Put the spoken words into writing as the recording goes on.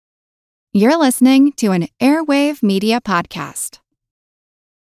You're listening to an Airwave Media Podcast.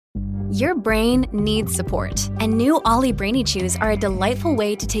 Your brain needs support, and new Ollie Brainy Chews are a delightful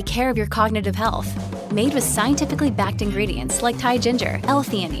way to take care of your cognitive health. Made with scientifically backed ingredients like Thai ginger,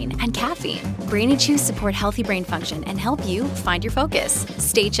 L-theanine, and caffeine, Brainy Chews support healthy brain function and help you find your focus,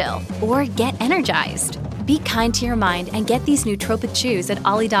 stay chill, or get energized. Be kind to your mind and get these nootropic chews at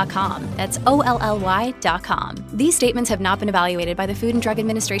ollie.com. That's OLLY.com. These statements have not been evaluated by the Food and Drug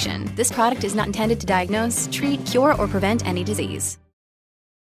Administration. This product is not intended to diagnose, treat, cure, or prevent any disease.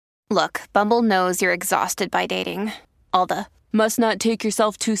 Look, Bumble knows you're exhausted by dating. All the, must not take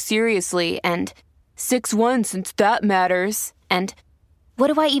yourself too seriously, and 6'1" since that matters, and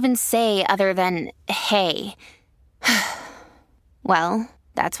what do I even say other than, hey? Well,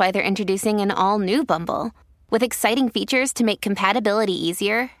 that's why they're introducing an all-new Bumble, with exciting features to make compatibility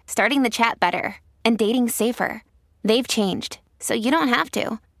easier, starting the chat better, and dating safer. They've changed, so you don't have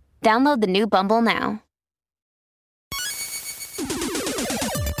to. Download the new Bumble now.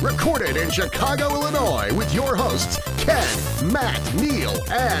 Recorded in Chicago, Illinois, with your hosts, Ken, Matt, Neil,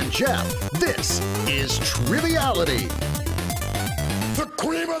 and Jeff. This is Triviality. The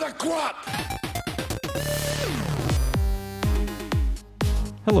cream of the crop!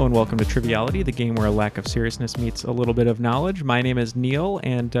 Hello and welcome to Triviality, the game where a lack of seriousness meets a little bit of knowledge. My name is Neil,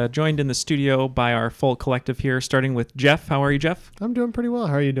 and joined in the studio by our full collective here, starting with Jeff. How are you, Jeff? I'm doing pretty well.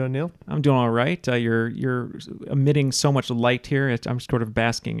 How are you doing, Neil? I'm doing all right. You're emitting so much light here. I'm sort of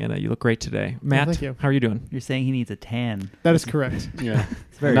basking in it. You look great today. Matt, thank you. How are you doing? You're saying he needs a tan. That is correct. Yeah.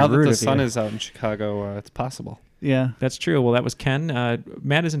 It's very now that rude the of sun you. is out in Chicago, it's possible. Yeah. That's true. Well, that was Ken.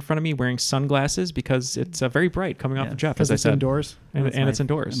 Matt is in front of me wearing sunglasses because it's very bright coming off of Jeff, Because as I it's said. indoors. And it's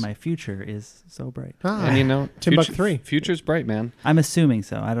indoors. And my future is so bright. And you know, Timbuk 3. Future's bright, man. I'm assuming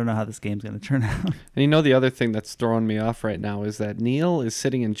so. I don't know how this game's going to turn out. And you know, the other thing that's throwing me off right now is that Neil is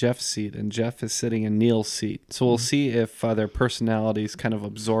sitting in Jeff's seat and Jeff is sitting in Neil's seat. So we'll see if their personalities kind of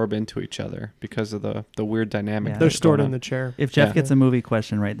absorb into each other because of the weird dynamic. Yeah. They're that's stored going in on. the chair. If Jeff Yeah. gets a movie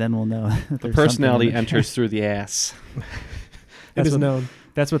question right, then we'll know. The personality enters through the ass. It is known.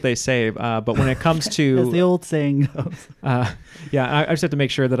 That's what they say. But when it comes As to... the old saying goes. I just have to make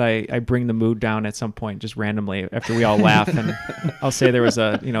sure that I bring the mood down at some point, just randomly, after we all laugh, and I'll say there was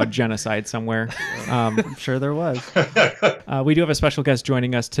a genocide somewhere. I'm sure there was. We do have a special guest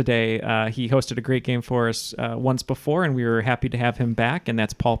joining us today. He hosted a great game for us once before, and we were happy to have him back, and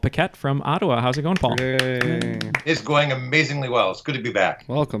that's Paul Paquette from Ottawa. How's it going, Paul? Yay. It's going amazingly well. It's good to be back.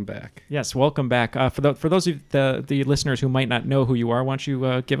 Welcome back. Yes, welcome back. For those of the listeners who might not know who you are, why don't you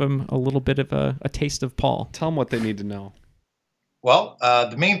give them a little bit of a taste of Paul? Tell them what they need to know. Well,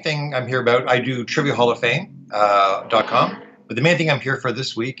 the main thing I'm here about, I do TriviaHallOfFame.com. But the main thing I'm here for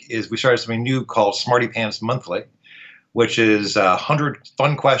this week is we started something new called Smarty Pants Monthly, which is 100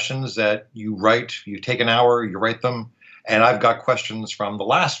 fun questions that you write. You take an hour, you write them. And I've got questions from the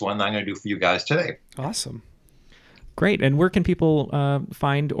last one that I'm going to do for you guys today. Awesome. Great. And where can people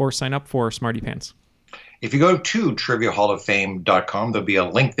find or sign up for Smarty Pants? If you go to TriviaHallOfFame.com, there'll be a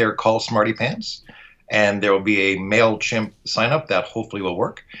link there called Smarty Pants. And there will be a MailChimp sign up that hopefully will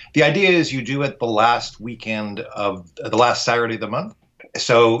work. The idea is you do it the last weekend of the last Saturday of the month.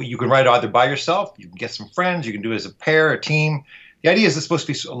 So you can write either by yourself, you can get some friends, you can do it as a pair, a team. The idea is it's supposed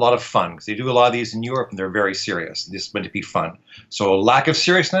to be a lot of fun because they do a lot of these in Europe and they're very serious. This is meant to be fun. So a lack of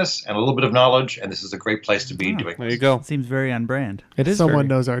seriousness and a little bit of knowledge, and this is a great place to be doing There this. you go. Seems very on brand. It is Someone very-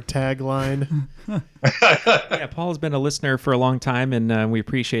 knows our tagline. Yeah, Paul has been a listener for a long time, and we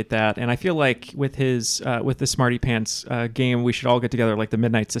appreciate that. And I feel like with the Smarty Pants game, we should all get together like the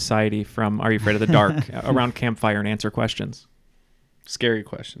Midnight Society from Are You Afraid of the Dark around campfire and answer questions. Scary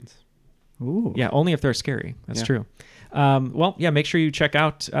questions. Ooh. Yeah, only if they're scary. That's Yeah. true. Make sure you check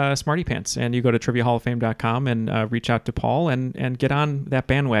out Smarty Pants, and you go to TriviaHallOfFame.com and reach out to Paul and get on that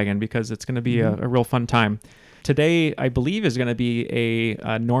bandwagon because it's going to be a real fun time. Today, I believe, is going to be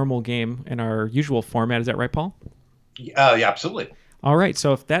a normal game in our usual format. Is that right, Paul? Yeah, absolutely. All right.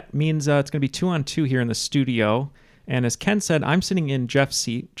 So if that means it's going to be 2-on-2 here in the studio, and as Ken said, I'm sitting in Jeff's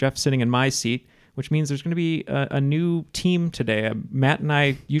seat, Jeff's sitting in my seat, which means there's going to be a new team today. Matt and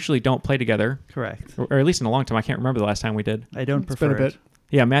I usually don't play together. Correct. Or at least in a long time. I can't remember the last time we did. I don't It's prefer been a bit.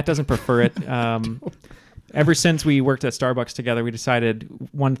 Yeah, Matt doesn't prefer it. Ever since we worked at Starbucks together, we decided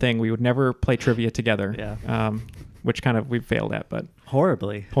one thing: we would never play trivia together. Yeah. Which kind of we failed at, but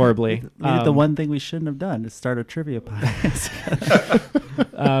Horribly. horribly. We did the one thing we shouldn't have done is start a trivia podcast.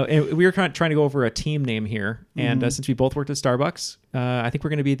 And we were trying to go over a team name here, and since we both worked at Starbucks, I think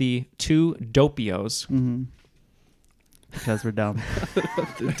we're going to be the two Dopios. because we're dumb.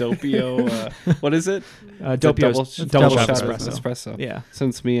 The Doppio, what is it? Doppio's double shot shot espresso. espresso. Yeah.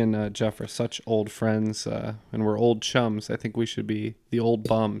 Since me and Jeff are such old friends and we're old chums, I think we should be the old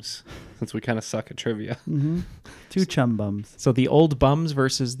bums since we kind of suck at trivia. Two chum bums. So the old bums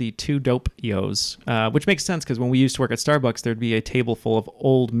versus the two dope yos, which makes sense because when we used to work at Starbucks, there'd be a table full of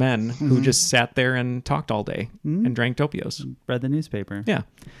old men who just sat there and talked all day and drank dopios. Read the newspaper. Yeah.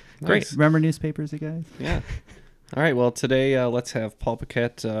 Great. Nice. Remember newspapers, you guys? Yeah. All right, well, today let's have Paul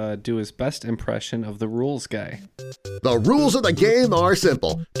Paquette do his best impression of the rules guy. The rules of the game are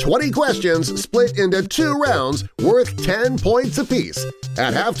simple. 20 questions split into 2 rounds worth 10 points apiece.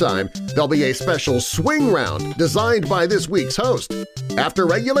 At halftime, there'll be a special swing round designed by this week's host. After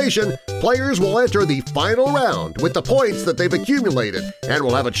regulation, players will enter the final round with the points that they've accumulated and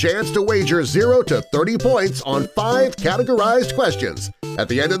will have a chance to wager 0 to 30 points on 5 categorized questions. At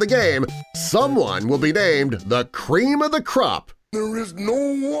the end of the game, someone will be named the cream of the crop. There is no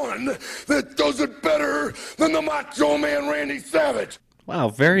one that does it better than the Macho Man Randy Savage. Wow,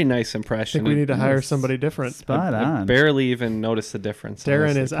 very nice I impression. think we need to hire somebody different. Spot I on. barely even noticed the difference. Darren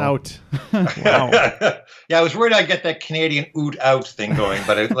honestly, is Paul. out. Wow. Yeah, I was worried I'd get that Canadian oot out thing going,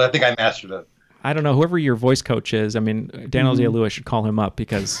 but I think I mastered it. I don't know. Whoever your voice coach is, I mean, Daniel Zia-Lewis should call him up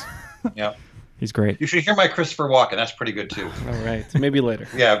because Yeah. he's great. You should hear my Christopher Walken. That's pretty good, too. All right, maybe later.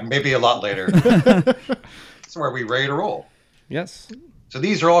 Yeah, maybe a lot later. So are we ready to roll? Yes. So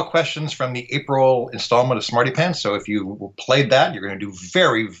these are all questions from the April installment of Smarty Pants. So if you played that, you're going to do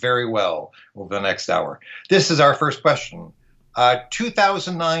very, very well over the next hour. This is our first question.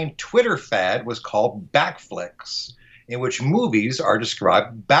 2009 Twitter fad was called backflicks, in which movies are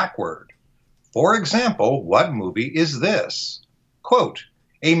described backward. For example, what movie is this? Quote,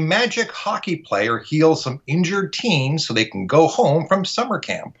 a magic hockey player heals some injured teens so they can go home from summer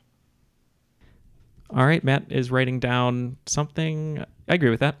camp. All right, Matt is writing down something. I agree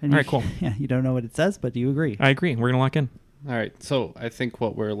with that. And All you- right, cool. Yeah, you don't know what it says, but you agree. I agree. We're going to lock in. All right, so I think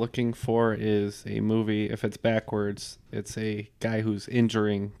what we're looking for is a movie. If it's backwards, it's a guy who's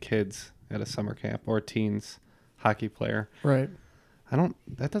injuring kids at a summer camp or teens, hockey player. Right.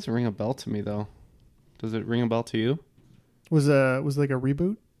 That doesn't ring a bell to me, though. Does it ring a bell to you? Was like a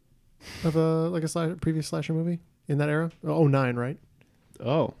reboot of a previous slasher movie in that era? 09, right?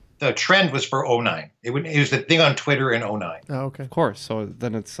 Oh, The trend was for 09. It was the thing on Twitter in 09. Oh, okay. of course. So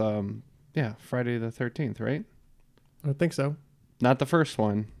then it's, Friday the 13th, right? I would think so. Not the first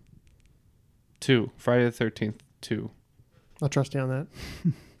one. 2. Friday the 13th, 2. I'll trust you on that.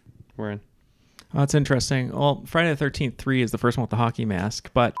 We're in. Oh, that's interesting. Well, Friday the 13th 3 is the first one with the hockey mask,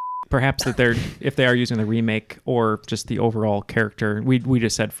 but perhaps that if they are using the remake or just the overall character, we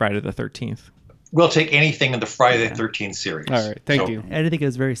just said Friday the 13th. We'll take anything in the Friday the 13th series. All right, thank So, you. I think it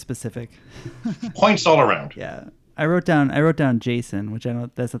was very specific. Points all around. Yeah. I wrote down Jason, which I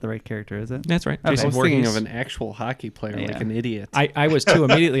know that's not the right character, is it? That's right. Okay. I Jason was thinking Voorhees. of an actual hockey player, Yeah. like an idiot. I was too.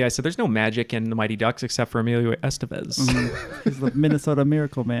 Immediately, I said, there's no magic in the Mighty Ducks except for Emilio Estevez. He's the Minnesota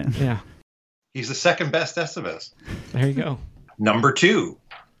Miracle Man. Yeah. He's the second best Estevez. There you go. Number 2.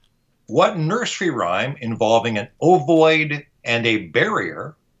 What nursery rhyme involving an ovoid and a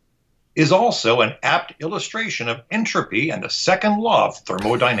barrier is also an apt illustration of entropy and the second law of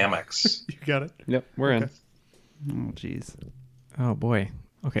thermodynamics? You got it. Yep, we're in. Oh, jeez. Oh, boy.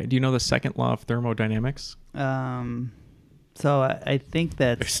 Okay. Do you know the second law of thermodynamics? So I think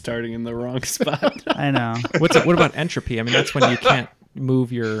They're that's. starting in the wrong spot. I know. What about entropy? I mean, that's when you can't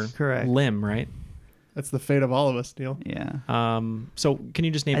move your Correct. limb, right? That's the fate of all of us, Neil. Yeah. So can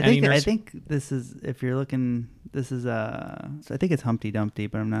you just name I any think nursery? I think this is, if you're looking, this is I think it's Humpty Dumpty,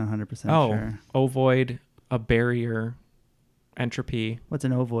 but I'm not 100% sure. Ovoid, a barrier, entropy. What's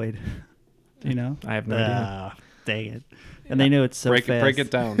an ovoid? Do you know? I have no idea. Ah, dang it. And they knew it's so break fast. it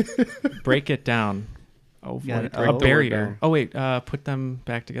down. Break it down. Got Ovoid, it. a Oh. barrier. Oh wait, put them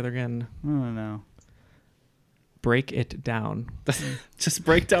back together again. I don't know. Break it down. Just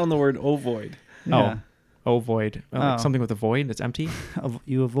break down the word ovoid. Yeah. Oh, ovoid. Oh. Something with a void that's empty.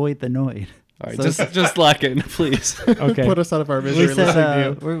 You avoid the noid. All right, So- just lock in, please. Okay. Put us out of our We misery said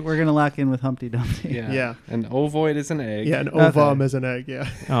listening to you. we're going to lock in with Humpty Dumpty. Yeah. An ovoid is an egg. Yeah, an Okay. ovum is an egg, yeah.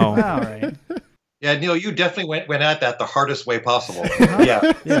 Oh. All right. Yeah, Neil, you definitely went at that the hardest way possible.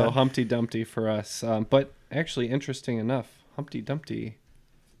 Yeah. So Humpty Dumpty for us. But actually, interesting enough, Humpty Dumpty,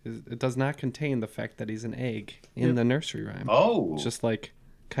 it does not contain the fact that he's an egg in the nursery rhyme. Oh, It's just like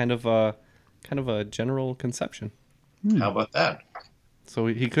kind of a general conception. how about that? So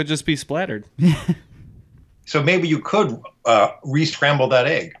he could just be splattered. So maybe you could re-scramble that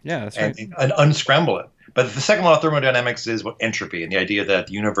egg Yeah, that's right. and unscramble it. But the second law of thermodynamics is what entropy and the idea that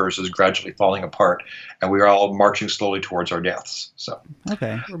the universe is gradually falling apart and we are all marching slowly towards our deaths. So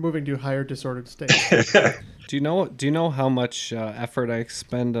Okay. We're moving to higher disordered states. Do you know how much effort I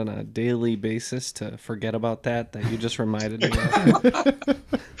expend on a daily basis to forget about that you just reminded me of?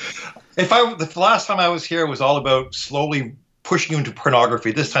 the last time I was here was all about slowly pushing you into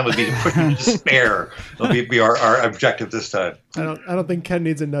pornography. This time would be to push you into despair. It'll be our objective this time. I don't think Ken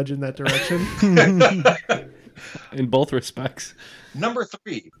needs a nudge in that direction. In both respects. Number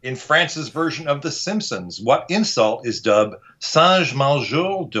 3, in France's version of The Simpsons, what insult is dubbed singe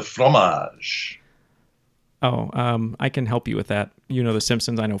mangeur de fromage? Oh, I can help you with that. You know The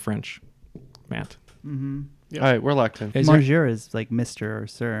Simpsons. I know French. Matt. Mm-hmm. Yep. All right, we're locked in. Is there- Monsieur is like Mr. or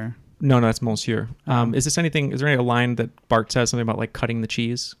Sir. No, that's Monsieur. Is this anything? Is there any line that Bart says something about like cutting the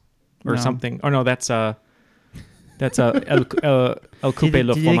cheese or No. something? Oh no, that's El Coupe le Do you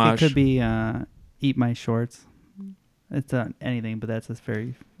think it fromage. could be Eat My Shorts? It's anything, but that's just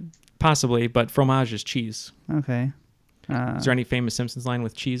very... Possibly, but fromage is cheese. Okay. Is there any famous Simpsons line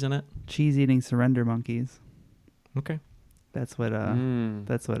with cheese in it? Cheese-eating surrender monkeys. Okay. That's what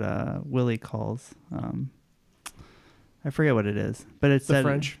Willie calls. I forget what it is, but it's The said,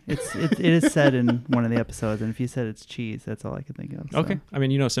 French? It is said in one of the episodes, and if you said it's cheese, that's all I can think of. So. Okay. I mean,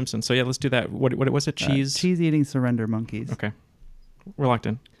 you know Simpsons, so yeah, let's do that. What was it? Cheese. Cheese-eating surrender monkeys. Okay. We're locked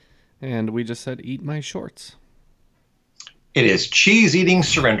in. And we just said eat my shorts. It is cheese-eating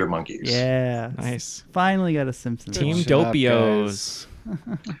surrender monkeys. Yeah. Nice. Finally got a Simpsons. Team one. Dopios.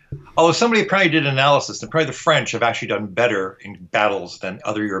 Although somebody probably did analysis, and probably the French have actually done better in battles than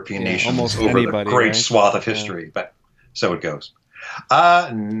other European nations almost over anybody, the great right? swath of history. But so it goes.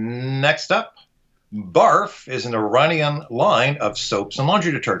 Next up, barf is an Iranian line of soaps and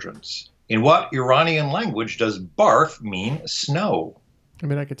laundry detergents. In what Iranian language does barf mean snow? I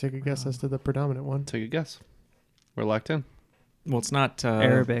mean, I could take a guess as to the predominant one. Take a guess. We're locked in. Well, it's not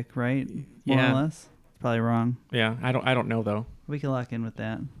Arabic, right? More yeah. or less. Probably wrong. Yeah, I don't know though. We can lock in with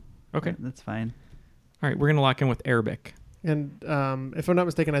that. Okay. That's fine. All right, we're gonna lock in with Arabic. And if I'm not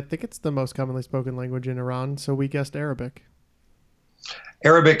mistaken, I think it's the most commonly spoken language in Iran, so we guessed Arabic.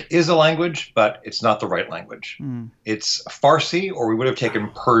 Arabic is a language, but it's not the right language. It's Farsi, or we would have taken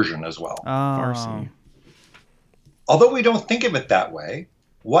Persian as well. Farsi. Although we don't think of it that way,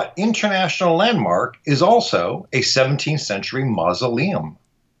 what international landmark is also a 17th century mausoleum?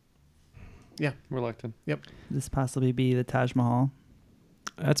 Yeah. We're locked in. Yep. This possibly be the Taj Mahal.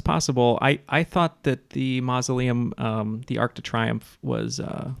 That's possible. I thought that the mausoleum, the Arc de Triomphe, was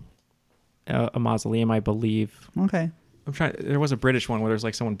a mausoleum, I believe. Okay. I'm trying. There was a British one where there's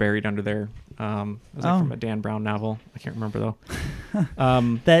like someone buried under there. It was like from a Dan Brown novel. I can't remember though. I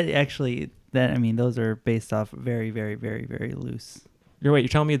mean, those are based off very, very, very, very loose. You're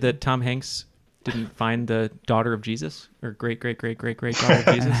telling me that Tom Hanks didn't find the daughter of Jesus or great daughter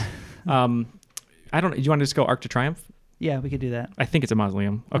of Jesus? I don't. Do you want to just go Arc de Triomphe? Yeah, we could do that. I think it's a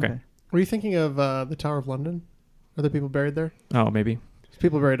mausoleum. Okay. Were you thinking of the Tower of London? Are there people buried there? Oh, maybe. There's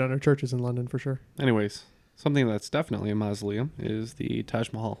people buried under churches in London for sure. Anyways, something that's definitely a mausoleum is the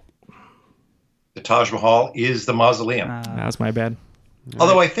Taj Mahal. The Taj Mahal is the mausoleum. That was my bad.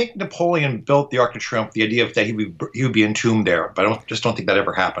 Although I think Napoleon built the Arc de Triomphe, the idea of that he would be entombed there, but I don't think that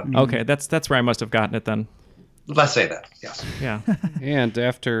ever happened. Okay, that's where I must have gotten it then. Let's say that, yes. Yeah. And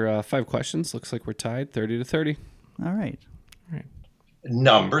after 5 questions, looks like we're tied 30-30. All right.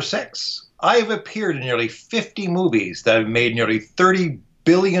 Number 6. I have appeared in nearly 50 movies that have made nearly $30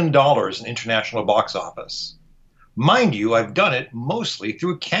 billion in international box office. Mind you, I've done it mostly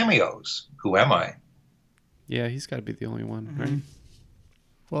through cameos. Who am I? Yeah, he's got to be the only one, right?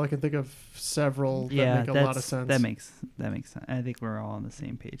 Well, I can think of several that Yeah, make a lot of sense. That makes sense. I think we're all on the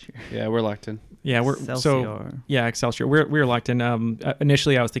same page here. Yeah, we're locked in. Yeah, Excelsior. We're locked in.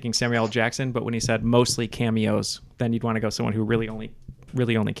 Initially, I was thinking Samuel L. Jackson, but when he said mostly cameos, then you'd want to go someone who really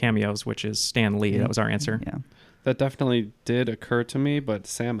only cameos, which is Stan Lee. That was our answer. Yeah, that definitely did occur to me. But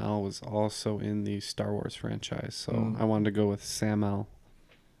Sam L. was also in the Star Wars franchise, so I wanted to go with Sam L.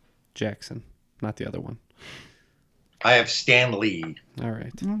 Jackson, not the other one. I have Stan Lee. All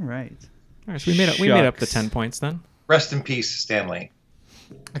right. All right. So we made up the 10 points then. Rest in peace, Stan Lee.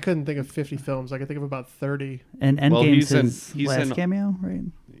 I couldn't think of 50 films. I could think of about 30. And Endgame's his last cameo, right?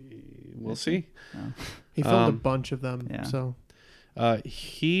 We'll see. Oh. He filmed a bunch of them. Yeah. So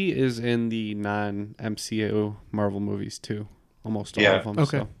he is in the non-MCU Marvel movies too. Almost all of them.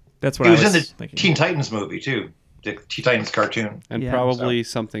 Okay. So. That's what he I was was in the thinking. Teen Titans movie too. The Teen Titans cartoon. And probably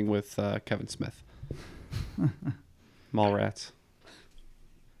something with Kevin Smith. Mallrats.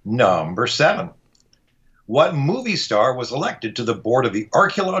 Number 7. What movie star was elected to the board of the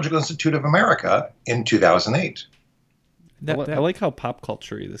Archaeological Institute of America in 2008? I like how pop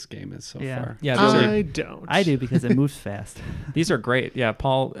culture-y this game is so far. Yeah, I don't. I do because it moves fast. These are great. Yeah,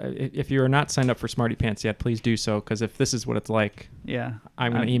 Paul, if you're not signed up for Smarty Pants yet, please do so, because if this is what it's like, Yeah.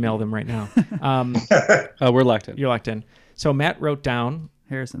 I'm going to email them right now. We're locked in. You're locked in. So Matt wrote down,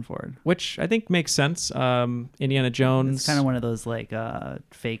 Harrison Ford. which I think makes sense, Indiana Jones. It's kind of one of those like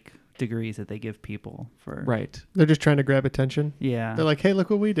fake degrees that they give people for. Right. They're just trying to grab attention. Yeah. They're like, hey,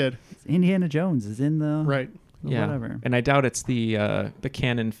 look what we did. Indiana Jones is in the. Right. Yeah. Whatever. And I doubt it's the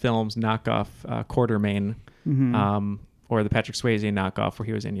Canon Films knockoff Quartermain or the Patrick Swayze knockoff where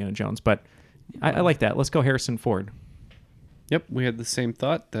he was Indiana Jones. But I like that. Let's go Harrison Ford. Yep, we had the same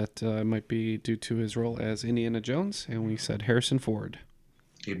thought that it might be due to his role as Indiana Jones, and we said Harrison Ford.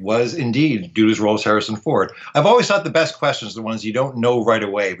 It was indeed due to his role as Harrison Ford. I've always thought the best questions are the ones you don't know right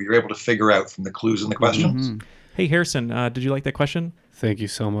away, but you're able to figger out from the clues in the questions. Hey, Harrison, did you like that question? Thank you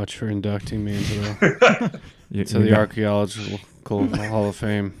so much for inducting me into the Archaeological Hall of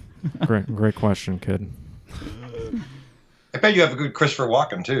Fame. Great question, kid. I bet you have a good Christopher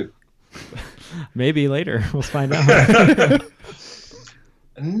Walken, too. Maybe later. We'll find out.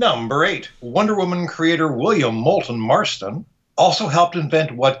 Number 8. Wonder Woman creator William Moulton Marston also helped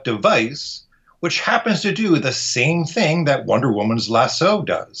invent what device, which happens to do the same thing that Wonder Woman's lasso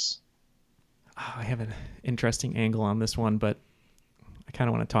does? Oh, I have an interesting angle on this one, but I kind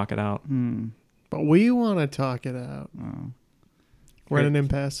of want to talk it out. But we want to talk it out. We're at an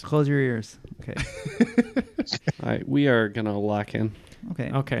impasse. Close your ears. Okay. All right, we are going to lock in.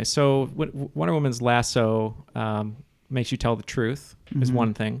 Okay. Okay, so Wonder Woman's lasso makes you tell the truth is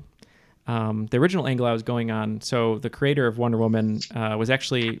one thing. The original angle I was going on, so the creator of Wonder Woman was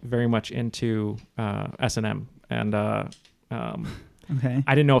actually very much into S&M. And Okay.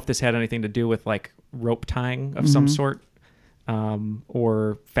 I didn't know if this had anything to do with like rope tying of some sort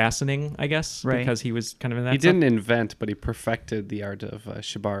or fastening, I guess, Right. because he was kind of in that He stuff. didn't invent, but he perfected the art of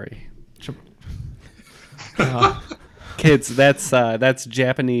shibari. Kids, that's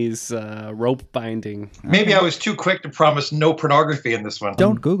Japanese rope binding. Maybe I was too quick to promise no pornography in this one.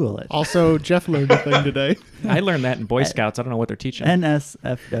 Don't Google it. Also, Jeff learned a thing today. I learned that in Boy Scouts. I don't know what they're teaching.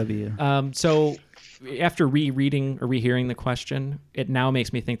 NSFW. So after rereading or rehearing the question, it now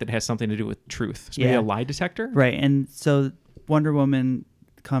makes me think that it has something to do with truth. So maybe Yeah. a lie detector? Right. And so Wonder Woman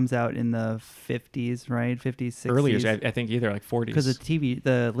comes out in the 50s, right? 50s, 60s. Earlier, I think either like 40s. Because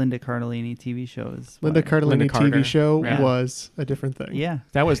the Linda Cardellini TV show is Linda Cardellini Linda Carter. TV show Yeah. was a different thing. Yeah.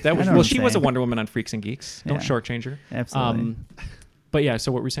 That was I know well, what she I'm was a saying. Wonder Woman on Freaks and Geeks. Don't Yeah. shortchange her. Absolutely. But yeah,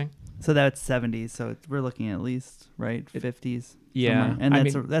 so what were we saying? So that's 70s. So we're looking at least, right? 50s. Yeah. somewhere. And I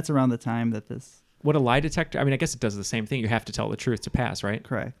that's mean- that's around the time that this. What a lie detector? I mean, I guess it does the same thing. You have to tell the truth to pass, right?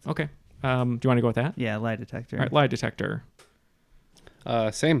 Correct. Okay. Do you want to go with that? Yeah, lie detector. All right, lie detector.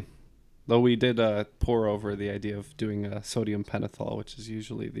 Same. Though we did pour over the idea of doing sodium pentothal, which is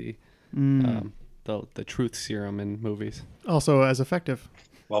usually the truth serum in movies. Also as effective.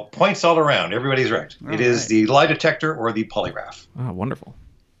 Well, points all around. Everybody's right. It is the lie detector or the polygraph. Oh, wonderful.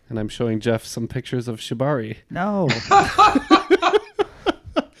 And I'm showing Jeff some pictures of shibari. No.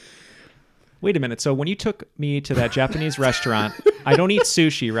 Wait a minute. So when you took me to that Japanese restaurant, I don't eat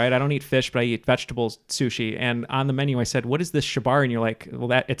sushi, right? I don't eat fish, but I eat vegetables sushi. And on the menu, I said, "What is this shibari?" And you're like,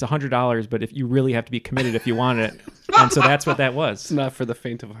 "Well, it's $100, but if you really have to be committed if you want it." And so that's what that was. It's not for the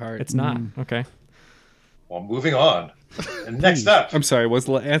faint of heart. It's not. Okay. Well, moving on. And next up. I'm sorry, was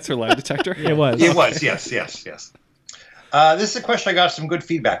the answer lie detector? It was. It was, yes. This is a question I got some good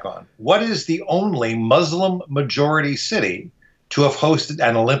feedback on. What is the only Muslim majority city to have hosted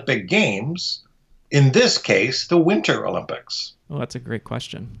an Olympic Games, in this case, the Winter Olympics? Oh, that's a great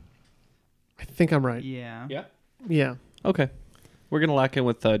question. I think I'm right. Yeah. Yeah. Yeah. Okay. We're going to lock in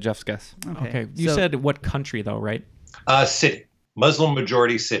with Jeff's guess. Okay. You said what country, though, right? City. Muslim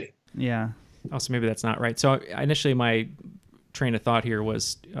majority city. Yeah. Oh, so maybe that's not right. So initially my train of thought here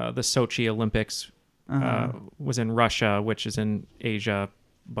was the Sochi Olympics was in Russia, which is in Asia.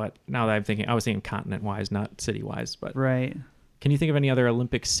 But now that I was thinking continent-wise, not city-wise. But Right. Can you think of any other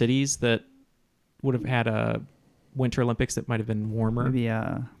Olympic cities that would have had a Winter Olympics that might have been warmer? Maybe,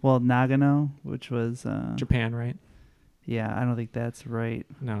 Nagano, which was... Japan, right? Yeah, I don't think that's right.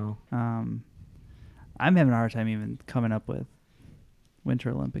 No. I'm having a hard time even coming up with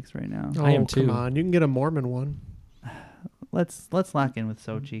Winter Olympics right now. Oh, I am too. Come on. You can get a Mormon one. Let's lock in with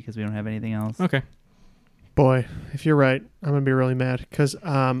Sochi because we don't have anything else. Okay. Boy, if you're right, I'm going to be really mad because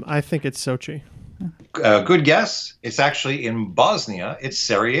I think it's Sochi. Good guess. It's actually in Bosnia. It's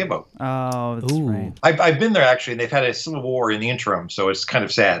Sarajevo. Oh, that's right. I've been there, actually, and they've had a civil war in the interim, so it's kind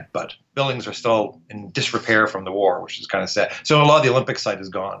of sad, but buildings are still in disrepair from the war, which is kind of sad. So a lot of the Olympic site is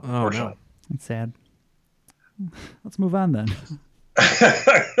gone, unfortunately. That's sad. Let's move on then.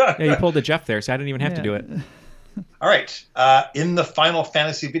 Yeah, you pulled a Jeff there, so I didn't even have to do it. All right. In the Final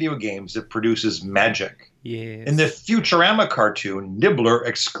Fantasy video games, it produces magic. Yes. In the Futurama cartoon, Nibbler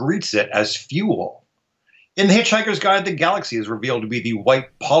excretes it as fuel. In The Hitchhiker's Guide to the Galaxy is revealed to be the white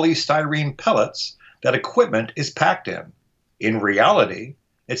polystyrene pellets that equipment is packed in. In reality,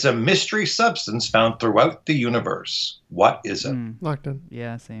 it's a mystery substance found throughout the universe. What is it? Locked in.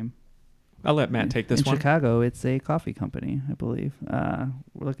 Yeah, same. I'll let Matt take this in one. Chicago, it's a coffee company, I believe. We're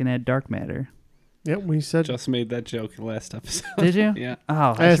looking at dark matter. Yep, we said. Just made that joke in the last episode. Did you? Yeah.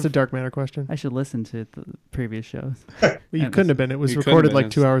 Oh, I asked a dark matter question. I should listen to the previous shows. Well, you couldn't have been. It was recorded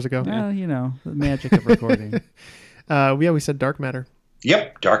like 2 hours ago. Well, you know, the magic of recording. Yeah, we said dark matter.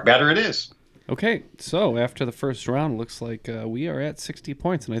 Yep, dark matter it is. Okay, so after the first round, looks like we are at 60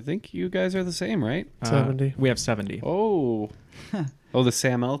 points, and I think you guys are the same, right? 70. We have 70. Oh. Oh, the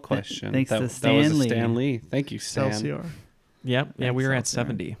Sam L question. Thanks to that Stan was a Lee. Stan Lee. Thank you, Stan. Excelsior. Yep. Yeah, we were at Excelsior.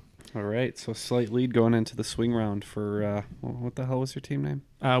 70. All right, so slight lead going into the swing round for, what the hell was your team name?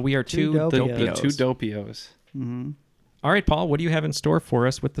 We are two Dopios. The Dopios. two Dopios. Mm-hmm. All right, Paul, what do you have in store for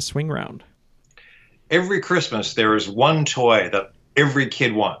us with the swing round? Every Christmas, there is one toy that every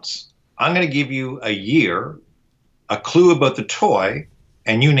kid wants. I'm going to give you a year, a clue about the toy,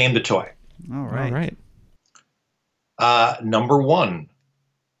 and you name the toy. All right. All right. Number 1,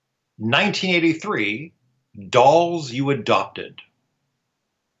 1983, Dolls You Adopted.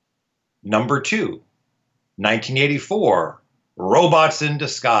 Number 2, 1984, Robots in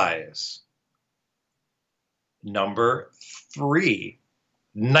Disguise. Number 3,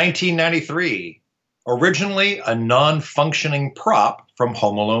 1993, originally a non-functioning prop from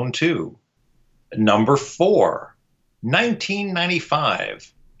Home Alone 2. Number 4,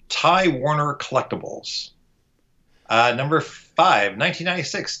 1995, Ty Warner Collectibles. Number 5,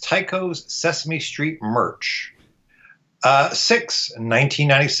 1996, Tycho's Sesame Street merch. 6,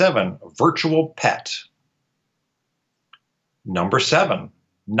 1997, Virtual Pet. Number 7,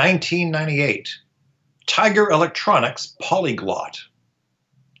 1998, Tiger Electronics Polyglot.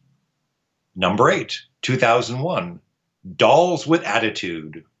 Number 8, 2001, Dolls with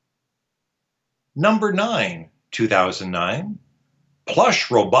Attitude. Number 9, 2009,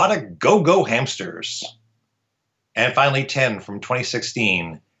 Plush Robotic Go-Go Hamsters. And finally 10 from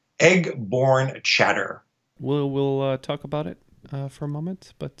 2016, Egg-Born Chatter. We'll talk about it for a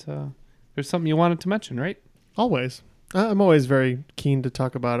moment, but there's something you wanted to mention, right? Always. I'm always very keen to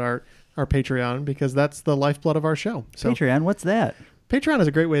talk about our Patreon because that's the lifeblood of our show. So Patreon, what's that? Patreon is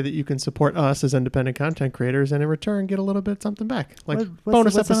a great way that you can support us as independent content creators and in return get a little bit something back. Like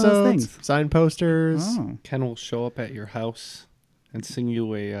bonus what's some of those episodes, things? signed posters. Oh. Ken will show up at your house and sing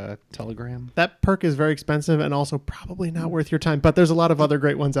you a telegram. That perk is very expensive and also probably not worth your time, but there's a lot of other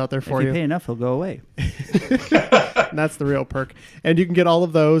great ones out there for If you pay enough, he'll go away. And that's the real perk. And you can get all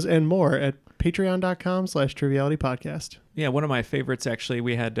of those and more at patreon.com/trivialitypodcast. Yeah, one of my favorites, actually,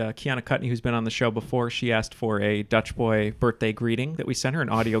 we had Kiana Cutney, who's been on the show before. She asked for a Dutch boy birthday greeting that we sent her, an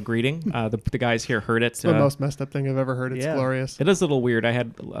audio greeting. The guys here heard it. It's the most messed up thing I've ever heard. It's glorious. It is a little weird. I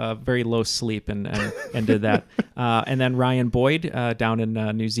had very low sleep and did that. And then Ryan Boyd down in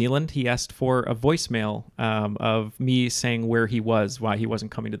New Zealand, he asked for a voicemail of me saying where he was, why he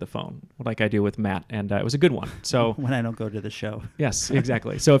wasn't coming to the phone, like I do with Matt. And it was a good one. So when I don't go to the show. Yes,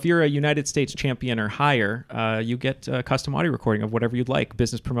 exactly. So if you're a United States champion or higher, you get a custom audio recording of whatever you'd like.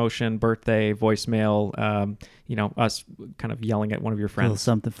 Business promotion, birthday, voicemail, us kind of yelling at one of your A little friends.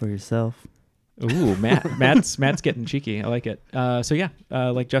 something for yourself. Ooh, Matt's getting cheeky. I like it. So yeah,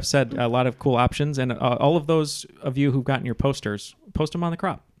 like Jeff said, a lot of cool options. And all of those of you who've gotten your posters, post them on the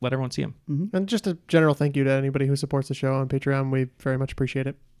crop. Let everyone see them. Mm-hmm. And just a general thank you to anybody who supports the show on Patreon. We very much appreciate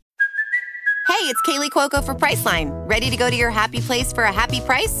it. Hey, it's Kaylee Cuoco for Priceline. Ready to go to your happy place for a happy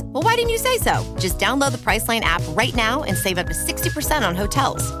price? Well, why didn't you say so? Just download the Priceline app right now and save up to 60% on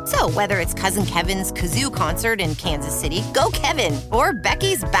hotels. So whether it's Cousin Kevin's Kazoo Concert in Kansas City, go Kevin, or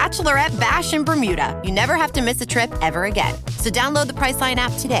Becky's Bachelorette Bash in Bermuda, you never have to miss a trip ever again. So download the Priceline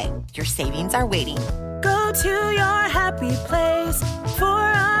app today. Your savings are waiting. Go to your happy place for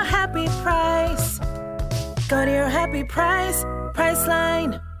a happy price. Go to your happy price,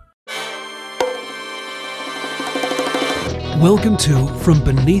 Priceline. Welcome to From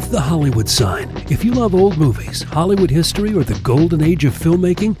Beneath the Hollywood Sign. If you love old movies, Hollywood history, or the golden age of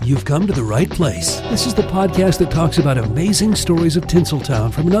filmmaking, you've come to the right place. This is the podcast that talks about amazing stories of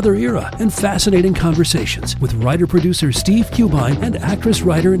Tinseltown from another era and fascinating conversations with writer-producer Steve Cubine and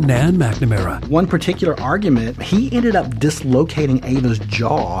actress-writer Nan McNamara. One particular argument, he ended up dislocating Ava's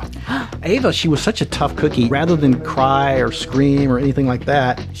jaw. Ava, she was such a tough cookie. Rather than cry or scream or anything like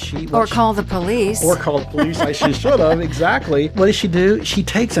that, Or call the police. Or call the police like she should have, exactly. What does she do? She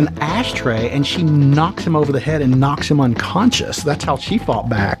takes an ashtray and she knocks him over the head and knocks him unconscious. That's how she fought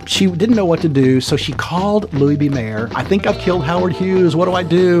back. She didn't know what to do, so she called Louis B. Mayer. I think I've killed Howard Hughes. What do I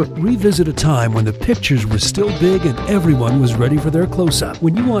do? Revisit a time when the pictures were still big and everyone was ready for their close-up.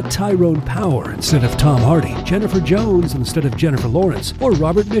 When you want Tyrone Power instead of Tom Hardy, Jennifer Jones instead of Jennifer Lawrence, or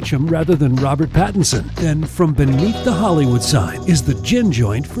Robert Mitchum rather than Robert Pattinson, then From Beneath the Hollywood Sign is the gin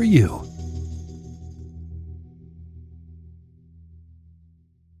joint for you.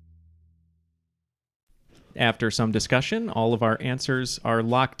 After some discussion, all of our answers are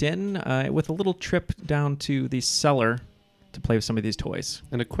locked in with a little trip down to the cellar to play with some of these toys.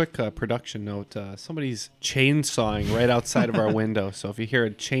 And a quick production note, somebody's chainsawing right outside of our window. So if you hear a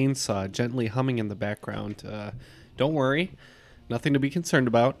chainsaw gently humming in the background, don't worry. Nothing to be concerned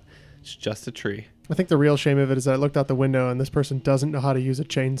about. It's just a tree. I think the real shame of it is that I looked out the window and this person doesn't know how to use a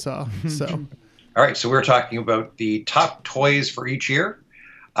chainsaw. So, all right, so we're talking about the top toys for each year.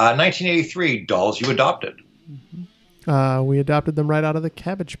 1983, dolls you adopted. We adopted them right out of the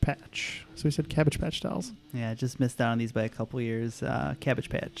Cabbage Patch. So we said Cabbage Patch dolls. Yeah, just missed out on these by a couple years. Cabbage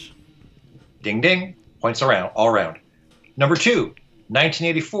Patch. Ding, ding. Points around, all around. Number 2,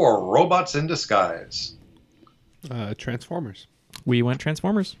 1984, Robots in Disguise. Transformers. We went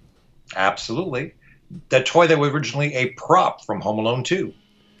Transformers. Absolutely. The toy that was originally a prop from Home Alone 2.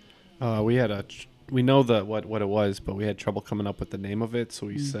 We know what it was, but we had trouble coming up with the name of it, so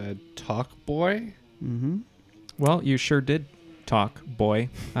we said Talk Boy. Mm-hmm. Well, you sure did talk, boy.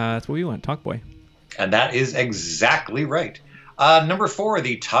 That's what we went, Talk Boy. And that is exactly right. Number 4,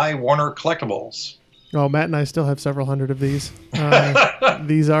 the Ty Warner Collectibles. Oh, Matt and I still have several hundred of these.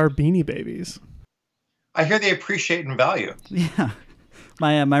 These are Beanie Babies. I hear they appreciate in value. Yeah.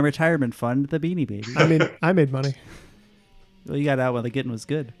 My retirement fund, the Beanie Babies. I made money. Well, you got out while the getting was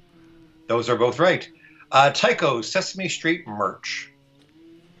good. Those are both right. Tycho Sesame Street merch.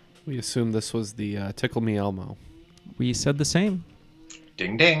 We assumed this was the Tickle Me Elmo. We said the same.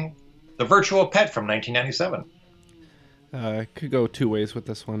 Ding, ding. The Virtual Pet from 1997. Could go two ways with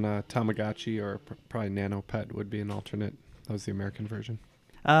this one. Tamagotchi or probably Nano Pet would be an alternate. That was the American version.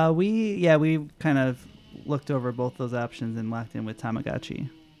 We kind of looked over both those options and locked in with Tamagotchi.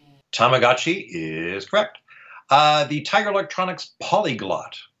 Tamagotchi is correct. The Tiger Electronics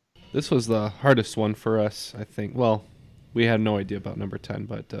Polyglot. This was the hardest one for us, I think. Well, we had no idea about number 10,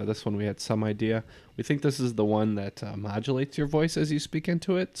 but this one we had some idea. We think this is the one that modulates your voice as you speak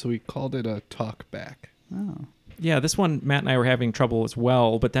into it, so we called it a talkback. Oh. Yeah, this one, Matt and I were having trouble as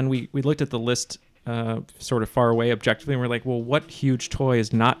well, but then we looked at the list sort of far away objectively, and we're like, well, what huge toy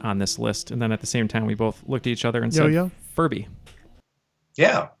is not on this list? And then at the same time, we both looked at each other and said, Furby.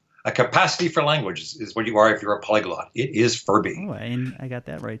 Yeah. A capacity for language is what you are if you're a polyglot. It is Furby. Oh, and I got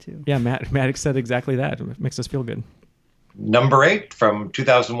that right, too. Yeah, Matt said exactly that. It makes us feel good. Number 8 from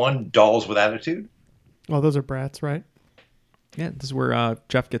 2001, Dolls with Attitude. Oh, those are Bratz, right? Yeah, this is where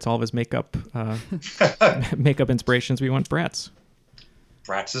Jeff gets all of his makeup makeup inspirations. We went Bratz.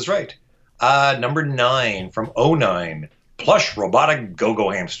 Bratz is right. Number 9 from 2009, Plush Robotic Go-Go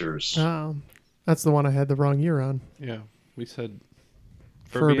Hamsters. That's the one I had the wrong year on. Yeah, we said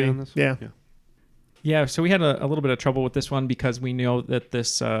Furby on this one? Yeah, so we had a little bit of trouble with this one because we know that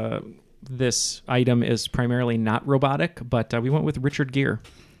this item is primarily not robotic, but we went with Richard Gere.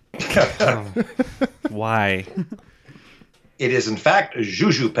 Why? It is, in fact,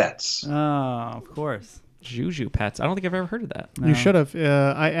 Juju Pets. Oh, of course. Juju Pets. I don't think I've ever heard of that. No. You should have.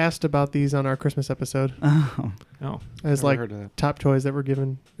 I asked about these on our Christmas episode. Oh. As like top toys that were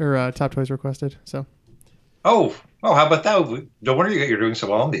given, or top toys requested. So. Oh, how about that? No wonder you're doing so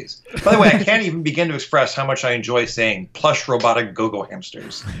well on these. By the way, I can't even begin to express how much I enjoy saying plush robotic go-go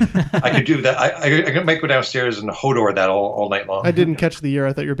hamsters. I could do that. I might go downstairs and Hodor that all night long. I didn't catch the year.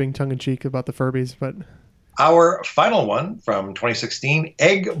 I thought you were being tongue-in-cheek about the Furbies, but... Our final one from 2016,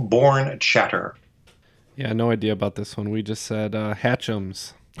 Egg-Born Chatter. Yeah, no idea about this one. We just said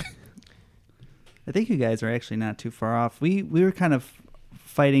Hatchums. I think you guys are actually not too far off. We were kind of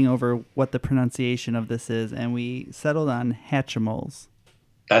fighting over what the pronunciation of this is, and we settled on Hatchimals.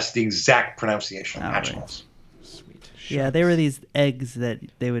 That's the exact pronunciation, Hatchimals. Sweet. Yeah, they were these eggs that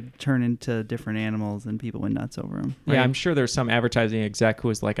they would turn into different animals, and people went nuts over them. Yeah, I'm sure there's some advertising exec who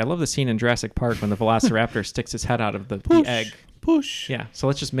was like, I love the scene in Jurassic Park when the Velociraptor sticks his head out of the egg. Push. Yeah, so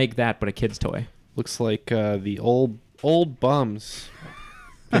let's just make that, but a kid's toy. Looks like the old bums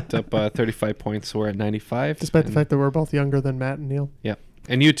picked up 35 points, so we're at 95. Despite the fact that we're both younger than Matt and Neil. Yep.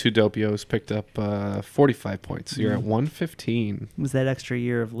 And you two Dopios picked up 45 points, so you're at 115. It was that extra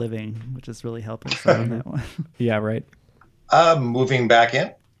year of living, which is really helping us on that one. Yeah, right. Moving back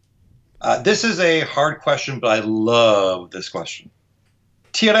in. This is a hard question, but I love this question.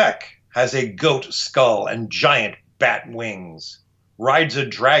 Tirek has a goat skull and giant bat wings, rides a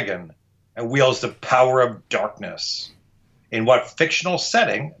dragon, and wields the power of darkness. In what fictional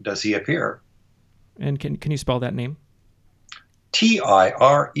setting does he appear? And can you spell that name?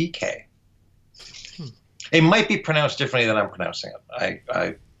 Tirek. It might be pronounced differently than I'm pronouncing it.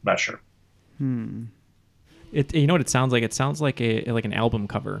 I'm not sure. It, you know what it sounds like? It sounds like an album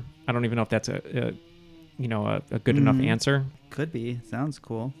cover. I don't even know if that's a good enough answer. Could be. Sounds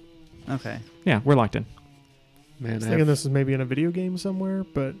cool. Okay. Yeah, we're locked in. Man, I was thinking this is maybe in a video game somewhere,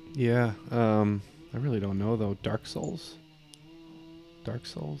 but yeah, I really don't know though. Dark Souls.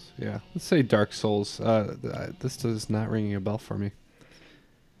 Yeah, let's say Dark Souls. This does not ring a bell for me.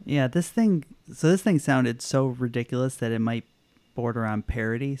 Yeah, this thing sounded so ridiculous that it might border on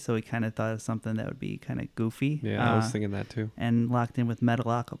parody, so we kind of thought of something that would be kind of goofy. Yeah, I was thinking that too. And locked in with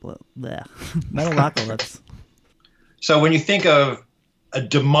Metalocalypse. So when you think of a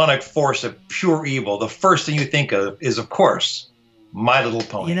demonic force of pure evil, the first thing you think of is, of course, My Little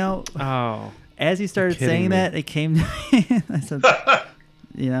Pony. You know, as you started saying that, it came to me. I said,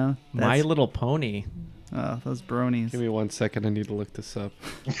 My Little Pony. Oh, those bronies. Give me 1 second. I need to look this up.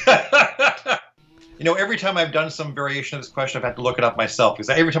 Every time I've done some variation of this question, I've had to look it up myself because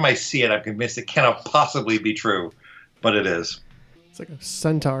every time I see it, I'm convinced it cannot possibly be true, but it is. It's like a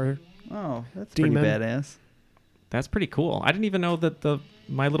centaur. Oh, that's demon. pretty badass. That's pretty cool. I didn't even know that the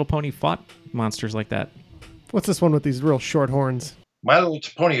My Little Pony fought monsters like that. What's this one with these real short horns? My Little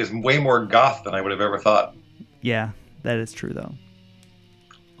Pony is way more goth than I would have ever thought. Yeah, that is true, though.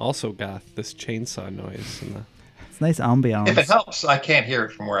 Also goth, this chainsaw noise. It's nice ambiance. If it helps, I can't hear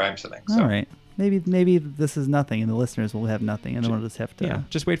it from where I'm sitting. So. All right. Maybe this is nothing, and the listeners will have nothing, and then we'll just have to... Yeah,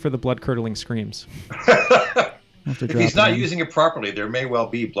 just wait for the blood-curdling screams. If he's not using it properly, there may well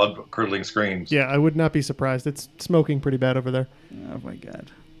be blood-curdling screams. Yeah, I would not be surprised. It's smoking pretty bad over there. Oh, my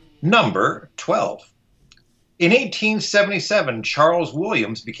God. Number 12. In 1877, Charles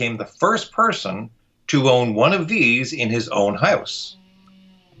Williams became the first person to own one of these in his own house.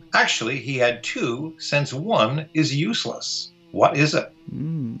 Actually, he had two, since one is useless. What is it?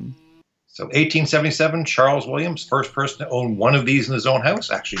 So 1877, Charles Williams, first person to own one of these in his own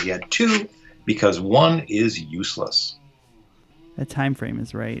house. Actually, he had two because one is useless. That time frame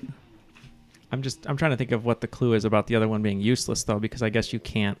is right. I'm trying to think of what the clue is about the other one being useless, though, because I guess you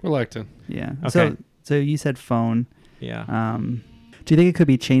can't. Reluctant. Yeah. Okay. So you said phone. Yeah. Do you think it could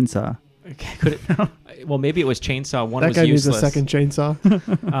be chainsaw? Could it? Well, maybe it was chainsaw. One that was guy useless. needs a second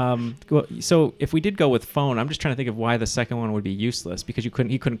chainsaw. So if we did go with phone, I'm just trying to think of why the second one would be useless because he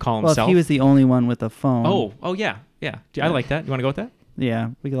couldn't call himself. Well, if he was the only one with a phone. Oh yeah. I like that. You want to go with that? Yeah,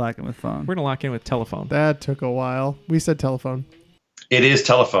 we can lock in with phone. We're gonna lock in with telephone. That took a while. We said telephone. It is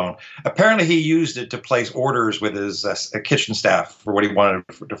telephone. Apparently, he used it to place orders with his kitchen staff for what he wanted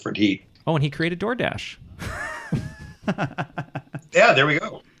for to eat. Oh, and he created DoorDash. Yeah, there we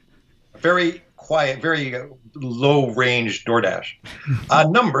go. Very quiet, very low-range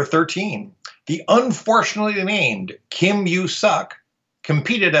DoorDash. Number 13. The unfortunately named Kim Yu-suk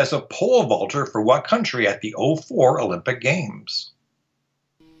competed as a pole vaulter for what country at the 2004 Olympic Games?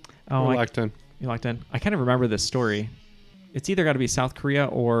 Oh, We're locked in. You locked in? I kind of remember this story. It's either got to be South Korea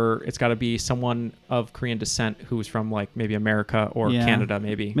or it's got to be someone of Korean descent who's from like maybe America or Canada,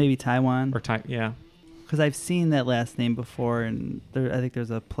 maybe. Maybe Taiwan. Or yeah. Because I've seen that last name before, and I think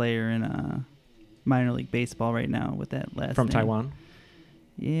there's a player in minor league baseball right now with that last name. From Taiwan?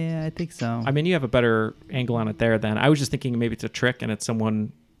 Yeah, I think so. I mean, you have a better angle on it there then. I was just thinking maybe it's a trick and it's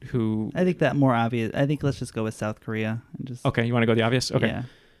someone who... I think that more obvious. I think let's just go with South Korea. And just. Okay, you want to go the obvious? Okay. Yeah.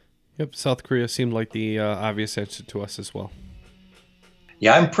 Yep, South Korea seemed like the obvious answer to us as well.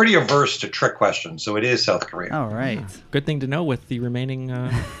 Yeah, I'm pretty averse to trick questions, so it is South Korea. All right. Good thing to know with the remaining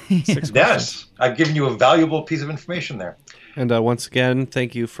 6 questions. Yes, I've given you a valuable piece of information there. And once again,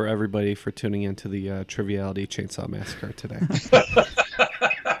 thank you for everybody for tuning into the Triviality Chainsaw Massacre today.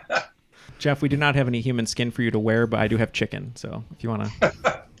 Jeff, we do not have any human skin for you to wear, but I do have chicken, so if you want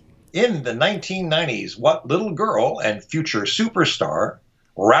to... In the 1990s, what little girl and future superstar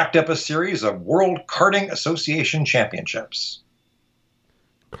racked up a series of World Karting Association championships?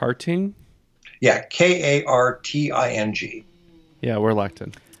 Karting? Yeah, Karting. Yeah, we're locked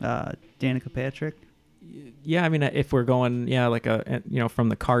in. Danica Patrick. Yeah, I mean, if we're going, like from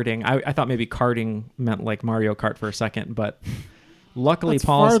the karting, I thought maybe karting meant like Mario Kart for a second, but luckily That's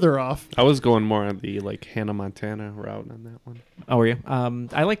Paul's farther off. I was going more on the like Hannah Montana route on that one. Oh, were you?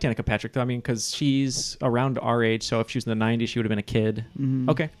 I like Danica Patrick though. I mean, because she's around our age, so if she was in the '90s, she would have been a kid. Mhm.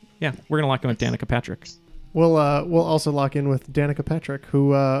 Okay, yeah, we're gonna lock in with Danica Patrick. We'll also lock in with Danica Patrick,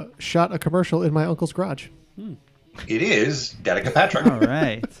 who shot a commercial in my uncle's garage. It is Danica Patrick. All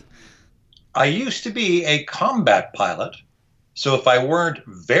right. I used to be a combat pilot, so if I weren't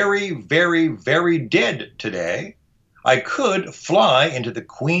very, very, very dead today, I could fly into the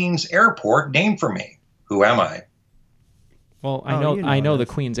Queen's Airport named for me. Who am I? Well, I know the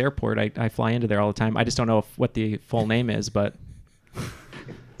Queen's Airport. I fly into there all the time. I just don't know what the full name is, but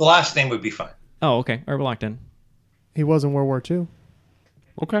The last name would be fine. oh, okay. All right, we're locked in. He was in World War II.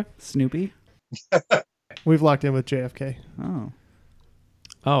 Okay. Snoopy. We've locked in with JFK.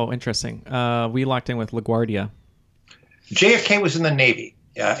 Oh, interesting. We locked in with LaGuardia. JFK was in the Navy.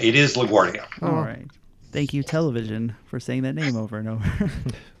 It is LaGuardia. All right. Thank you, television, for saying that name over and over.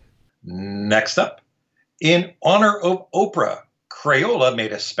 Next up, in honor of Oprah, Crayola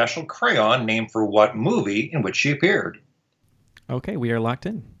made a special crayon named for what movie in which she appeared? Okay, we are locked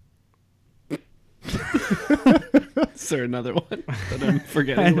in. Is there another one that I'm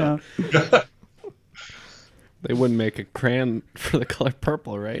forgetting about? They wouldn't make a crayon for the color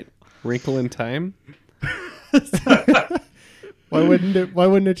purple, right? Wrinkle in Time? Why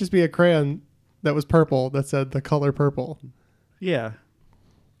wouldn't it just be a crayon that was purple that said the color purple? Yeah.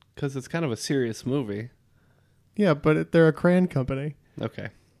 Because it's kind of a serious movie. Yeah, but they're a crayon company. Okay.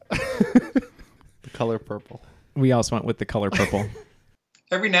 The color purple. We also went with the color purple.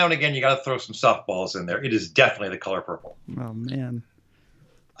 Every now and again, you got to throw some softballs in there. It is definitely the color purple. Oh, man.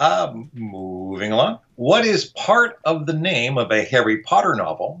 Moving along. What is part of the name of a Harry Potter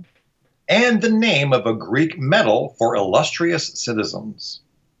novel and the name of a Greek medal for illustrious citizens?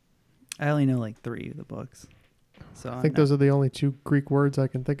 I only know like 3 of the books. So I think those are the only 2 Greek words I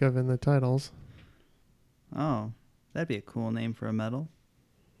can think of in the titles. Oh, that'd be a cool name for a medal.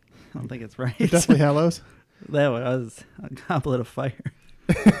 I don't think it's right. Deathly Hallows. That was a goblet of fire.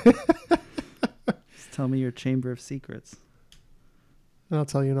 Just tell me your chamber of secrets. And I'll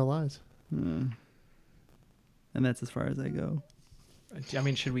tell you no lies. And that's as far as I go. I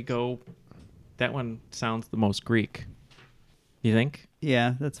mean, should we go? That one sounds the most Greek. You think?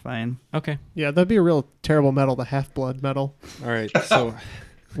 Yeah, that's fine. Okay. Yeah, that'd be a real terrible medal, the Half-Blood medal. All right, so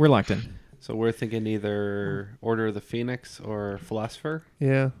we're locked in. So we're thinking either Order of the Phoenix or Philosopher?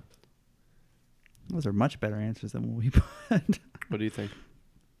 Yeah. Those are much better answers than what we put. What do you think?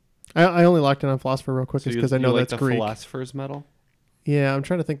 I only locked in on Philosopher real quick So because I know like that's the Greek. Philosopher's Medal? Yeah, I'm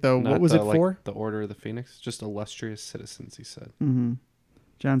trying to think though. Not what was it like, for? The Order of the Phoenix? Just illustrious citizens, he said. Mm-hmm.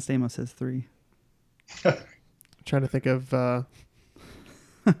 John Stamos says 3. Trying to think of... All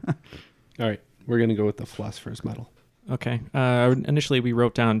right, we're going to go with the Philosopher's Medal. Okay. Initially, we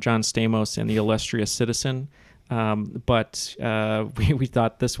wrote down John Stamos and the illustrious citizen, but we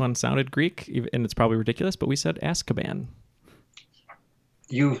thought this one sounded Greek, and it's probably ridiculous, but we said Azkaban.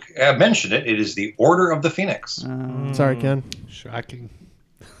 You mentioned it. It is the Order of the Phoenix. Sorry, Ken. Shocking.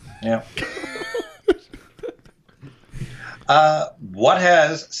 Yeah. What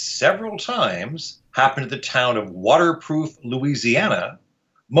has several times happened to the town of Waterproof, Louisiana,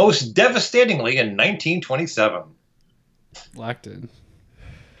 most devastatingly in 1927? Locked in.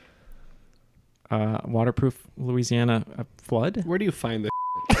 Waterproof, Louisiana, a flood? Where do you find this?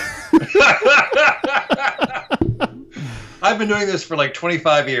 I've been doing this for like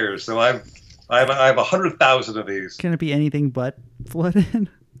 25 years, so I have 100,000 of these. Can it be anything but flooded?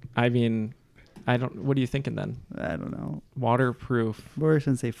 I mean, I don't. What are you thinking then? I don't know. Waterproof. We're just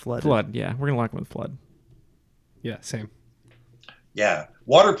gonna say flooded. Flood. Yeah, we're gonna lock in with flood. Yeah, same. Yeah,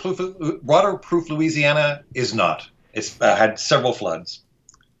 waterproof Louisiana is not. It's had several floods.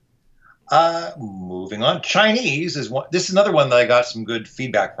 Moving on, Chinese is one. This is another one that I got some good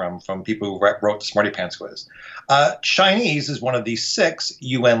feedback from people who wrote the Smarty Pants quiz. Chinese is one of the 6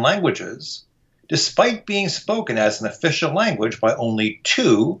 UN languages, despite being spoken as an official language by only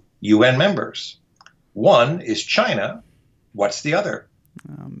 2 UN members. One is China. What's the other?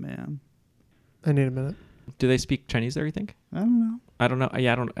 Oh man, I need a minute. Do they speak Chinese there, you think? I don't know. I don't know.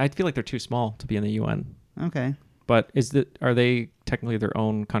 Yeah, I don't. I feel like they're too small to be in the UN. Okay. But are they technically their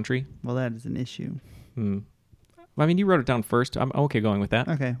own country? Well, that is an issue. Well, I mean, you wrote it down first. I'm okay going with that.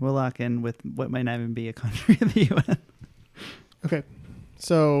 Okay, we'll lock in with what might not even be a country of the UN. Okay.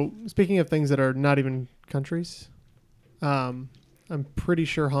 So, speaking of things that are not even countries, I'm pretty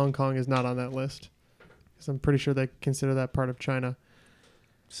sure Hong Kong is not on that list. Because I'm pretty sure they consider that part of China.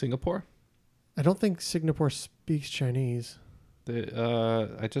 Singapore? I don't think Singapore speaks Chinese.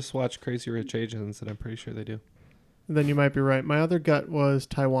 I just watched Crazy Rich Asians, and I'm pretty sure they do. Then you might be right. My other gut was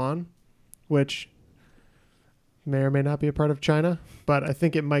Taiwan, which may or may not be a part of China, but I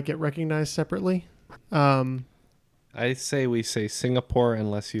think it might get recognized separately. I say we say Singapore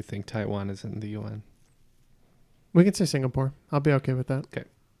unless you think Taiwan is in the UN. We can say Singapore. I'll be okay with that. Okay.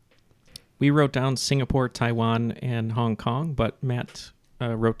 We wrote down Singapore, Taiwan, and Hong Kong, but Matt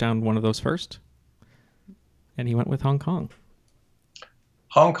wrote down one of those first, and he went with Hong Kong.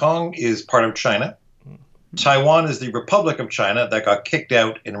 Hong Kong is part of China. Taiwan is the Republic of China that got kicked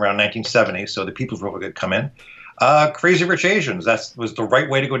out in around 1970, so the People's Republic had come in. Crazy Rich Asians, that was the right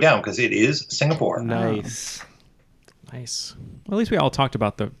way to go down because it is Singapore. Nice. Nice. Well, at least we all talked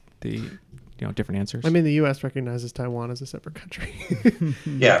about the different answers. I mean, the U.S. recognizes Taiwan as a separate country.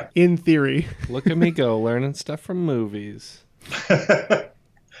 Yeah. In theory. Look at me go, learning stuff from movies. The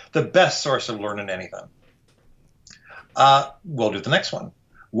best source of learning anything. We'll do the next one.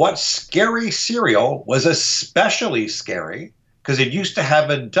 What scary cereal was especially scary because it used to have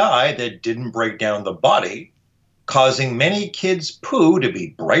a dye that didn't break down the body, causing many kids' poo to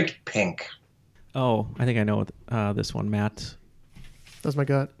be bright pink? Oh, I think I know this one, Matt. That's my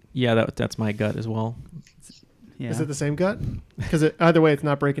gut. Yeah, that's my gut as well. Yeah. Is it the same gut? Because either way, it's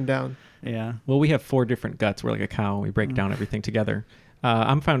not breaking down. Yeah. Well, we have 4 different guts. We're like a cow. We break down everything together.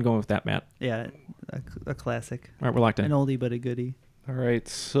 I'm fine going with that, Matt. Yeah, a classic. All right, we're locked in. An oldie but a goodie. All right,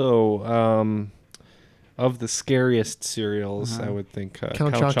 so of the scariest cereals, I would think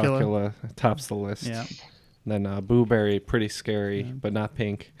Count Chocula tops the list. Yeah. Then Boo Berry, pretty scary, but not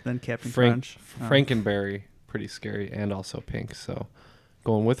pink. Then Captain Crunch. Frankenberry, pretty scary, and also pink. So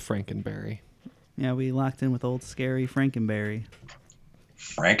going with Frankenberry. Yeah, we locked in with old scary Frankenberry.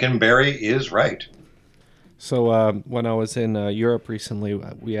 Frankenberry is right. So when I was in Europe recently,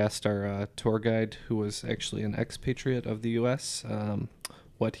 we asked our tour guide, who was actually an expatriate of the U.S.,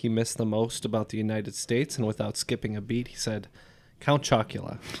 what he missed the most about the United States. And without skipping a beat, he said, Count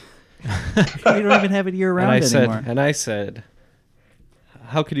Chocula. We don't even have it year-round anymore. And I said,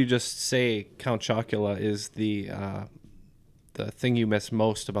 how could you just say Count Chocula is the thing you miss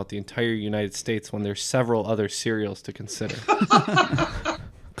most about the entire United States when there's several other cereals to consider?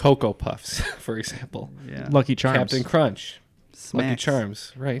 Cocoa Puffs, for example. Yeah. Lucky Charms. Captain Crunch. Smacks. Lucky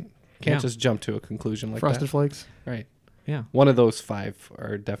Charms, right. Can't just jump to a conclusion like Frosted that. Flakes. Right. Yeah. One of those 5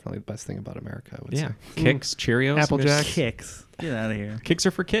 are definitely the best thing about America, I would say. Kicks, Cheerios. Applejack. Kicks. Get out of here. Kicks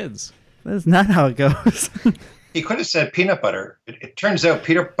are for kids. That's not how it goes. He could have said peanut butter. It turns out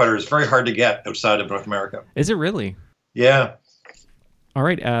peanut butter is very hard to get outside of North America. Is it really? Yeah. All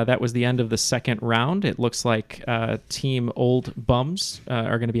right, that was the end of the second round. It looks like Team Old Bums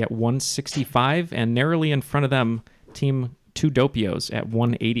are going to be at 165, and narrowly in front of them, Team Two Dopios at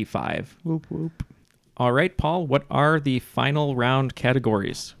 185. Whoop, whoop. All right, Paul, what are the final round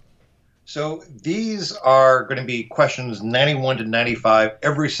categories? So these are going to be questions 91 to 95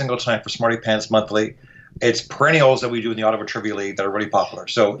 every single time for Smarty Pants Monthly. It's perennials that we do in the Ottawa Trivia League that are really popular.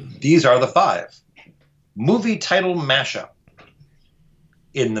 So these are the 5. Movie title mashup.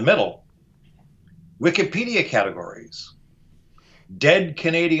 In the middle, Wikipedia categories. Dead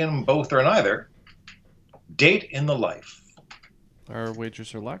Canadian, both or neither. Date in the life. Our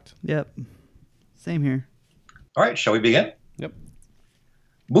wagers are locked. Yep. Same here. All right, shall we begin? Yep.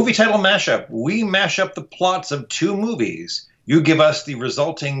 Movie title mashup. We mash up the plots of 2 movies. You give us the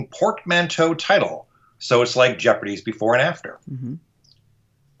resulting portmanteau title. So it's like Jeopardy's before and after. Mm-hmm.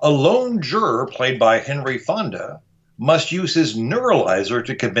 A lone juror, played by Henry Fonda, must use his neuralizer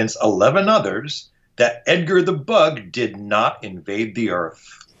to convince 11 others that Edgar the Bug did not invade the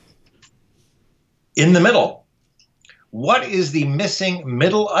Earth. In the middle, what is the missing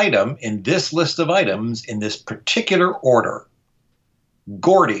middle item in this list of items in this particular order?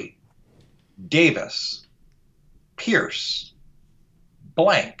 Gordy, Davis, Pierce,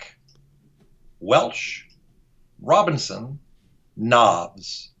 blank, Welch, Robinson,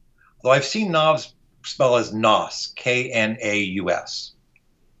 Knobs. Though I've seen Knobs spell as Knoss, K-N-A-U-S.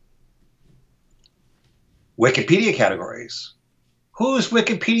 Wikipedia categories. Whose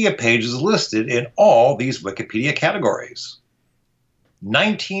Wikipedia page is listed in all these Wikipedia categories?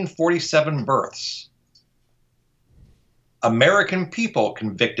 1947 births. American people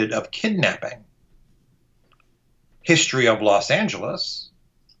convicted of kidnapping. History of Los Angeles.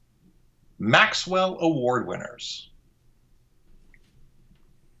 Maxwell Award winners.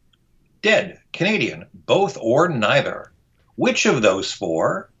 Dead, Canadian, both or neither. Which of those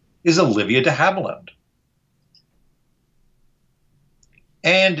four is Olivia de Havilland?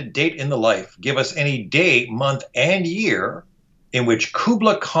 And date in the life. Give us any day, month, and year in which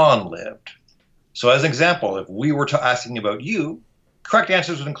Kubla Khan lived. So as an example, if we were to asking about you, correct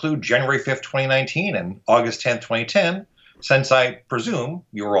answers would include January 5th, 2019 and August 10th, 2010, since I presume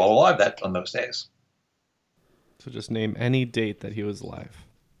you were all alive on those days. So just name any date that he was alive.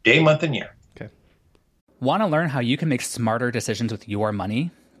 Day, month, and year. Okay. Want to learn how you can make smarter decisions with your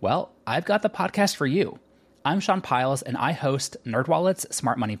money? Well, I've got the podcast for you. I'm Sean Piles, and I host NerdWallet's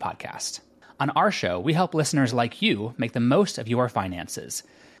Smart Money Podcast. On our show, we help listeners like you make the most of your finances.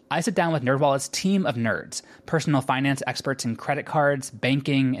 I sit down with NerdWallet's team of nerds, personal finance experts in credit cards,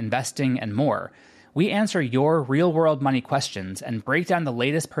 banking, investing, and more. We answer your real-world money questions and break down the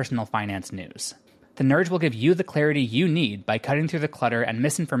latest personal finance news. The nerds will give you the clarity you need by cutting through the clutter and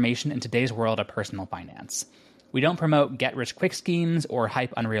misinformation in today's world of personal finance. We don't promote get-rich-quick schemes or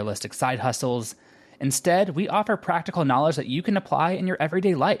hype unrealistic side hustles. Instead, we offer practical knowledge that you can apply in your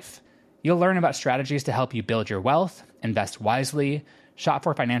everyday life. You'll learn about strategies to help you build your wealth, invest wisely, shop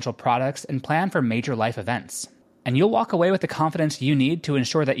for financial products, and plan for major life events. And you'll walk away with the confidence you need to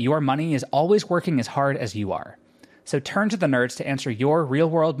ensure that your money is always working as hard as you are. So turn to the nerds to answer your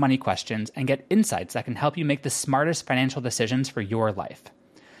real-world money questions and get insights that can help you make the smartest financial decisions for your life.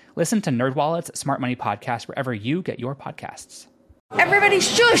 Listen to NerdWallet's Smart Money Podcast wherever you get your podcasts. Everybody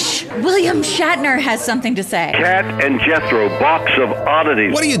shush! William Shatner has something to say. Cat and Jethro, box of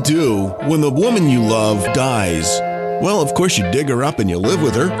oddities. What do you do when the woman you love dies? Well, of course you dig her up and you live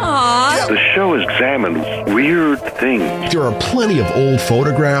with her. Aww. The show examines weird things. There are plenty of old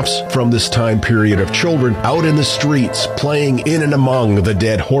photographs from this time period of children out in the streets playing in and among the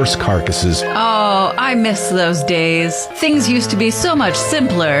dead horse carcasses. Oh, I miss those days. Things used to be so much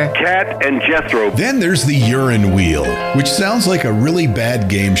simpler. Cat and Jethro. Then there's the urine wheel, which sounds like a really bad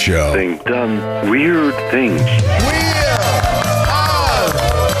game show. They've done weird things.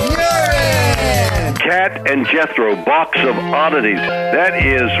 Cat and Jethro, box of oddities. That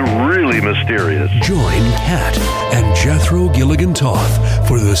is really mysterious. Join Cat and Jethro Gilligan Toth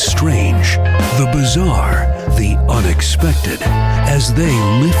for the strange, the bizarre, the unexpected, as they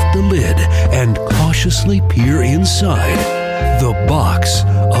lift the lid and cautiously peer inside the Box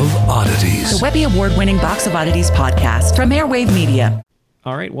of Oddities. The Webby Award-winning Box of Oddities podcast from Airwave Media.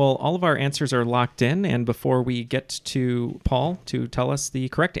 All right, well, all of our answers are locked in, and before we get to Paul to tell us the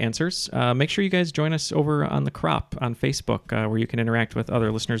correct answers, make sure you guys join us over on The Crop on Facebook, where you can interact with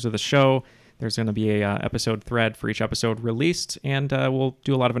other listeners of the show. There's going to be a episode thread for each episode released, and we'll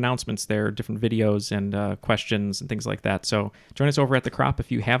do a lot of announcements there, different videos and questions and things like that. So join us over at The Crop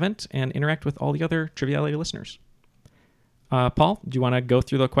if you haven't, and interact with all the other Triviality listeners. Paul, do you want to go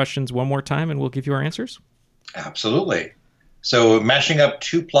through the questions one more time, and we'll give you our answers? Absolutely. So matching up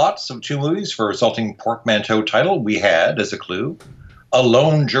two plots of two movies for a resulting portmanteau title, we had, as a clue, a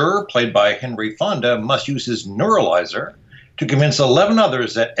lone juror played by Henry Fonda must use his neuralizer to convince 11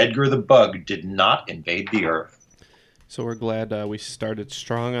 others that Edgar the Bug did not invade the Earth. So we're glad we started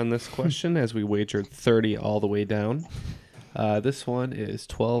strong on this question as we wagered 30 all the way down. This one is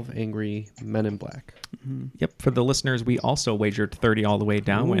 12 Angry Men in Black. Mm-hmm. Yep, for the listeners, we also wagered 30 all the way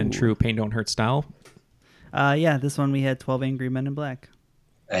down in true Pain Don't Hurt style. Yeah, this one we had 12 Angry Men in Black.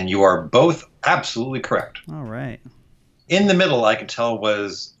 And you are both absolutely correct. All right. In the middle, I could tell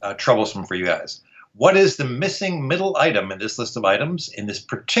was troublesome for you guys. What is the missing middle item in this list of items in this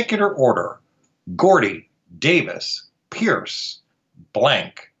particular order? Gordy, Davis, Pierce,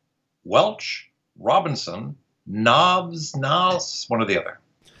 blank, Welch, Robinson, Knobs, one or the other.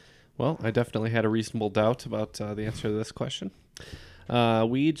 Well, I definitely had a reasonable doubt about the answer to this question.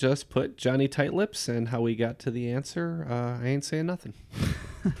 We just put Johnny Tightlips, and how we got to the answer, I ain't saying nothing.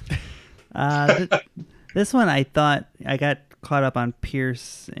 This one, I thought I got caught up on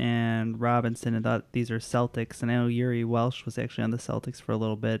Pierce and Robinson and thought these are Celtics. And I know Yuri Welsh was actually on the Celtics for a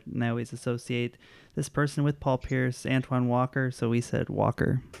little bit, and I always associate this person with Paul Pierce, Antoine Walker, so we said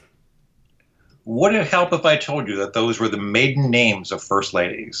Walker. Would it help if I told you that those were the maiden names of first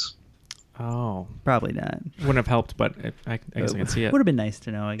ladies? Oh. Probably not. Wouldn't have helped, but I guess I can see it. Would have been nice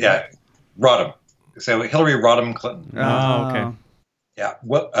to know, I guess. Yeah, Rodham. So Hillary Rodham Clinton. Oh, okay. Yeah.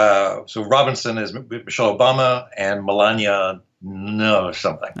 Well, so Robinson is Michelle Obama and Melania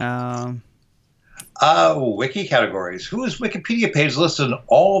something. Wiki categories. Whose Wikipedia page listed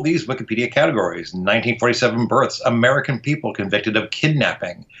all these Wikipedia categories? 1947 births, American people convicted of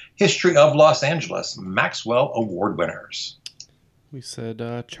kidnapping, history of Los Angeles, Maxwell Award winners. We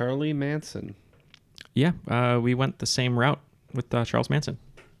said Charlie Manson. Yeah, we went the same route with Charles Manson.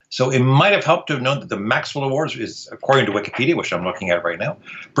 So it might have helped to have known that the Maxwell Awards is, according to Wikipedia, which I'm looking at right now,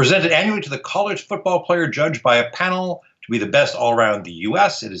 presented annually to the college football player judged by a panel to be the best all around the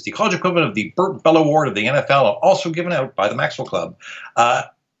U.S. It is the college equivalent of the Burt Bell Award of the NFL, also given out by the Maxwell Club.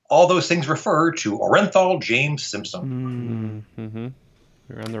 All those things refer to Orenthal James Simpson. Mm-hmm.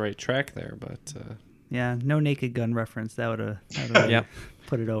 You're on the right track there, but... Yeah, no Naked Gun reference. That would have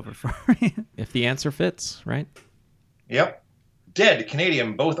put it over for me. If the answer fits, right? Yep. Dead,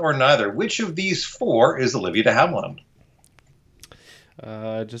 Canadian, both or neither. Which of these four is Olivia de Havilland?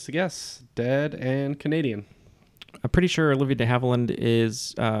 Just a guess. Dead and Canadian. I'm pretty sure Olivia de Havilland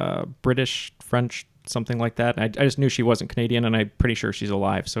is British, French, something like that. I just knew she wasn't Canadian, and I'm pretty sure she's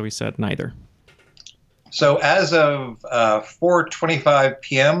alive, so we said neither. So as of 4:25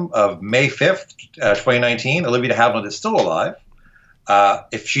 p.m. of May 5th, 2019, Olivia de Havilland is still alive.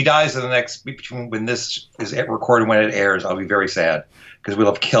 If she dies in the next between when this is recorded when it airs, I'll be very sad because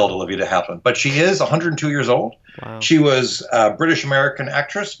we'll have killed Olivia de Havilland. But she is 102 years old. Wow. She was a British-American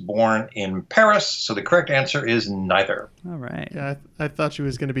actress born in Paris. So the correct answer is neither. All right. Yeah, I thought she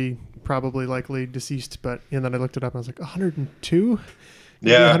was going to be probably likely deceased, but and then I looked it up and I was like, 102?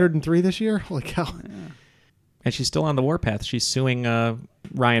 Yeah. 103 this year? Holy cow. Yeah. And she's still on the warpath. She's suing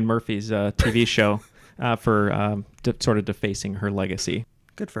Ryan Murphy's TV show for sort of defacing her legacy.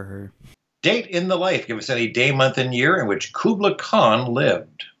 Good for her. Date in the life. Give us any day, month, and year in which Kubla Khan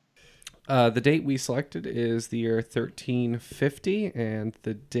lived. The date we selected is the year 1350, and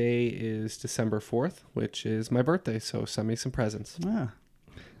the day is December 4th, which is my birthday, so send me some presents.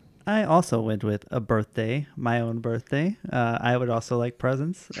 I also went with a birthday, my own birthday. I would also like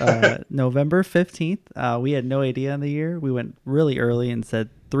presents. November 15th. We had no idea on the year. We went really early and said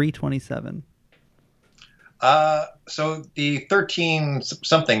 3/27. So the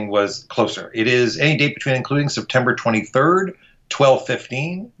 13-something was closer. It is any date between including September 23rd,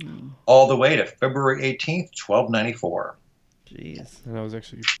 1215, all the way to February 18th, 1294. Jeez. And I was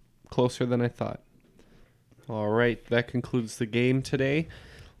actually closer than I thought. All right, that concludes the game today.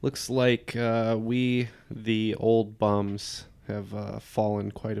 Looks like we, the old bums, have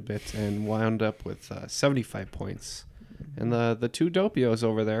fallen quite a bit and wound up with 75 points. And the two Dopios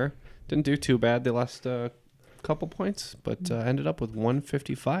over there didn't do too bad. They lost a couple points, but ended up with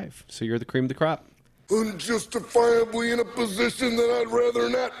 155. So you're the cream of the crop. Unjustifiably in a position that I'd rather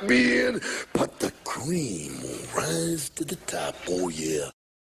not be in, but the cream will rise to the top. Oh, yeah.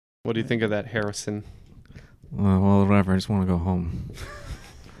 What do you think of that, Harrison? Well, whatever. I just want to go home.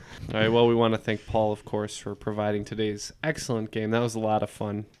 All right, well, we want to thank Paul, of course, for providing today's excellent game. That was a lot of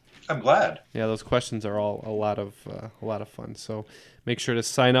fun. I'm glad. Yeah, those questions are all a lot of fun. So make sure to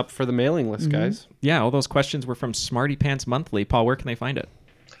sign up for the mailing list, guys. Yeah, all those questions were from Smarty Pants Monthly. Paul, where can they find it?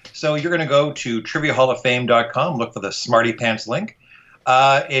 So you're going to go to TriviaHallOfFame.com, look for the Smarty Pants link.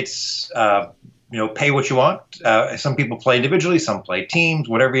 It's pay what you want. Some people play individually, some play teams,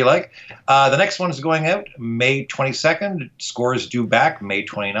 whatever you like. The next one is going out May 22nd. Scores due back May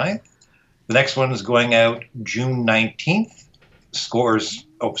 29th. The next one is going out June 19th.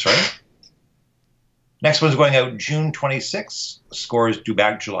 Next one's going out June 26th. Scores due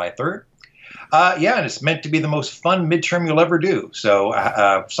back July 3rd. And it's meant to be the most fun midterm you'll ever do. So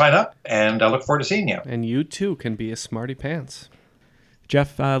sign up, and I look forward to seeing you. And you, too, can be a Smarty Pants.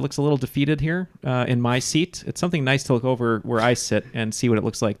 Jeff looks a little defeated here in my seat. It's something nice to look over where I sit and see what it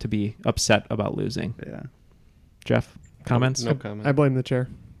looks like to be upset about losing. Yeah. Jeff, comments? No comment. I blame the chair.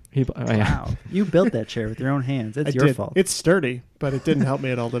 Wow. You built that chair with your own hands. It's your fault. It's sturdy, but it didn't help me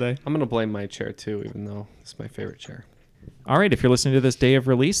at all today. I'm going to blame my chair, too, even though it's my favorite chair. All right, if you're listening to this day of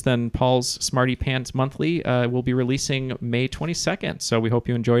release, then Paul's Smarty Pants Monthly will be releasing May 22nd. So we hope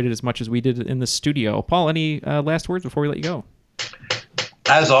you enjoyed it as much as we did in the studio. Paul, any last words before we let you go?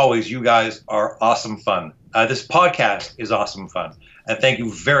 As always, you guys are awesome fun. This podcast is awesome fun. And thank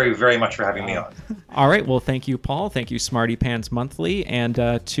you very, very much for having me on. All right. Well, thank you, Paul. Thank you, Smarty Pants Monthly. And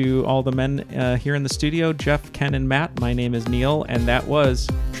to all the men here in the studio, Jeff, Ken, and Matt, my name is Neil, and that was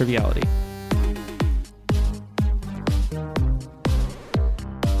Triviality.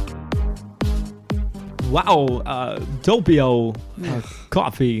 Wow. Doppio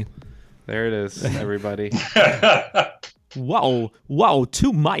coffee. There it is, everybody. Wow.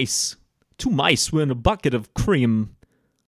 Two mice. 2 mice were in a bucket of cream.